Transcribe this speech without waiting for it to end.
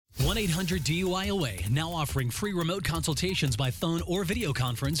1-800-DUI-OA, now offering free remote consultations by phone or video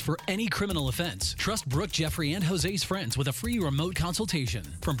conference for any criminal offense. Trust Brooke, Jeffrey, and Jose's friends with a free remote consultation.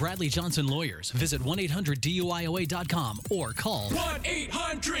 From Bradley Johnson Lawyers, visit 1-800-DUIOA.com or call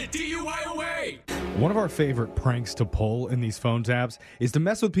 1-800-DUIOA. One of our favorite pranks to pull in these phone taps is to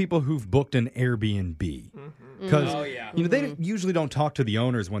mess with people who've booked an Airbnb. Because, they usually don't talk to the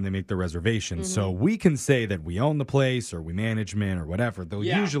owners when they make the reservation. So we can say that we own the place or we management or whatever. They'll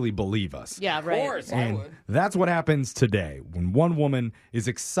usually believe us. Yeah, right. Of course, And that's what happens today when one woman is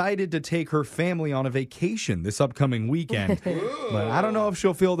excited to take her family on a vacation this upcoming weekend. But I don't know if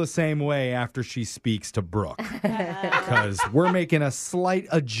she'll feel the same way after she speaks to Brooke. Because we're making a slight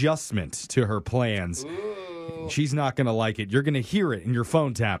adjustment to her plans. She's not going to like it. You're going to hear it in your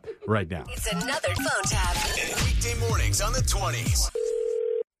phone tap right now. It's another phone tap. Weekday mornings on the 20s.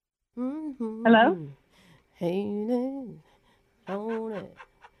 Hello? Hey, own it.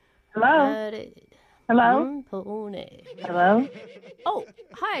 Hello? Hello? Hello? Oh,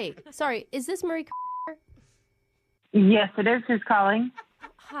 hi. Sorry, is this Marie? Yes, it is. Who's calling?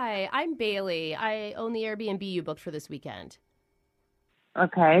 Hi, I'm Bailey. I own the Airbnb you booked for this weekend.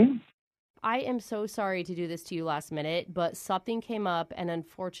 Okay. I am so sorry to do this to you last minute, but something came up, and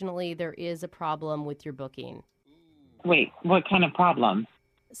unfortunately, there is a problem with your booking. Wait, what kind of problem?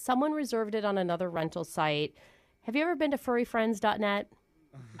 Someone reserved it on another rental site. Have you ever been to furryfriends.net?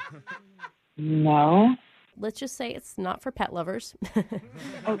 No. Let's just say it's not for pet lovers,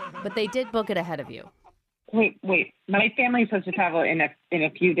 but they did book it ahead of you. Wait. My family's supposed to travel in a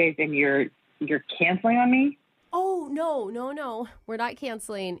few days, and you're canceling on me? Oh, no. We're not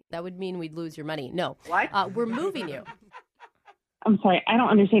canceling. That would mean we'd lose your money. No. What? We're moving you. I'm sorry, I don't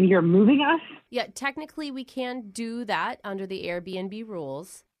understand. You're moving us? Yeah, technically we can do that under the Airbnb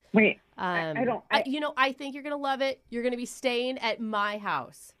rules. Wait, I don't... I think you're going to love it. You're going to be staying at my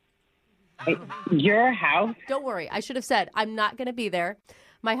house. Your house? Don't worry. I should have said I'm not going to be there.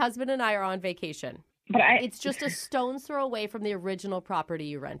 My husband and I are on vacation. But It's just a stone's throw away from the original property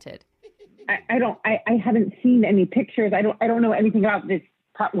you rented. I haven't seen any pictures. I don't know anything about this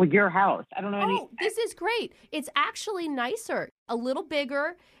with your house. I don't know any... Oh, this is great. It's actually nicer, a little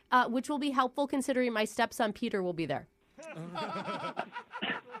bigger, which will be helpful considering my stepson Peter will be there.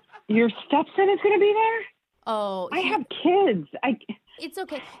 Your stepson is going to be there? Oh, I have kids. It's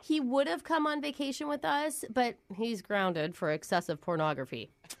okay. He would have come on vacation with us, but he's grounded for excessive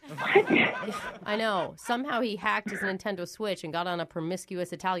pornography. What? I know. Somehow he hacked his Nintendo Switch and got on a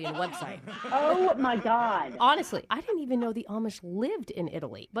promiscuous Italian website. Oh, my God. Honestly, I didn't even know the Amish lived in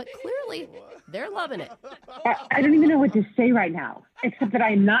Italy, but clearly they're loving it. I don't even know what to say right now, except that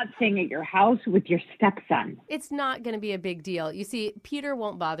I'm not staying at your house with your stepson. It's not going to be a big deal. You see, Peter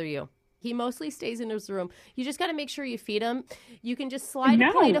won't bother you. He mostly stays in his room. You just got to make sure you feed him. You can just slide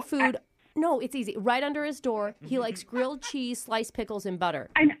a plate of food. No, it's easy. Right under his door. He likes grilled cheese, sliced pickles, and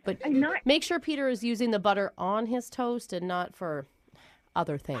butter. I'm not. Make sure Peter is using the butter on his toast and not for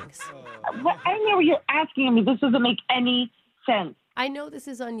other things. Well, I know what you're asking me. This doesn't make any sense. I know this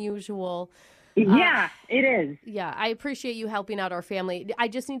is unusual. Yeah, it is. Yeah, I appreciate you helping out our family. I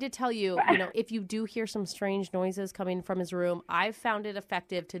just need to tell you, if you do hear some strange noises coming from his room, I've found it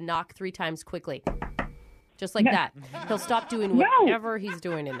effective to knock 3 times quickly. Just like that. He'll stop doing whatever he's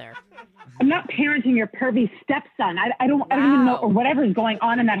doing in there. I'm not parenting your pervy stepson. I don't even know, or whatever's going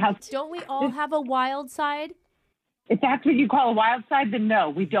on in that house. Don't we all have a wild side? If that's what you call a wild side, then no,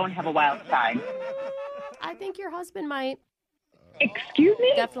 we don't have a wild side. I think your husband might. Excuse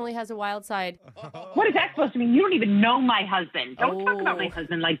me? Definitely has a wild side. What is that supposed to mean? You don't even know my husband. Don't talk about my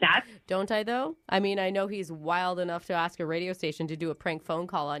husband like that. Don't I, though? I mean, I know he's wild enough to ask a radio station to do a prank phone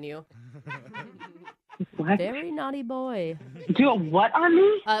call on you. What? Very naughty boy. Do a what on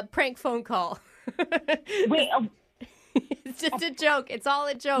me? A prank phone call. Wait, it's just a joke. It's all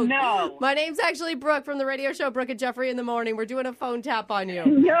a joke. No. My name's actually Brooke from the radio show Brooke and Jeffrey in the Morning. We're doing a phone tap on you.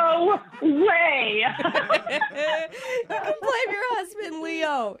 No way. You can blame your husband,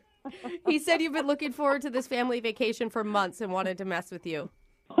 Leo. He said you've been looking forward to this family vacation for months and wanted to mess with you.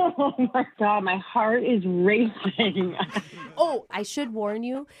 Oh, my God. My heart is racing. Oh, I should warn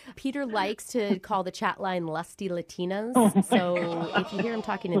you, Peter likes to call the chat line lusty Latinas. So if you hear him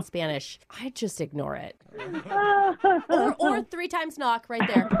talking in Spanish, I just ignore it. Or 3 times knock right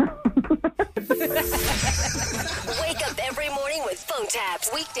there. Wake up every morning with phone taps.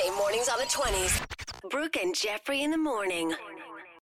 Weekday mornings on the 20s. Brooke and Jeffrey in the Morning.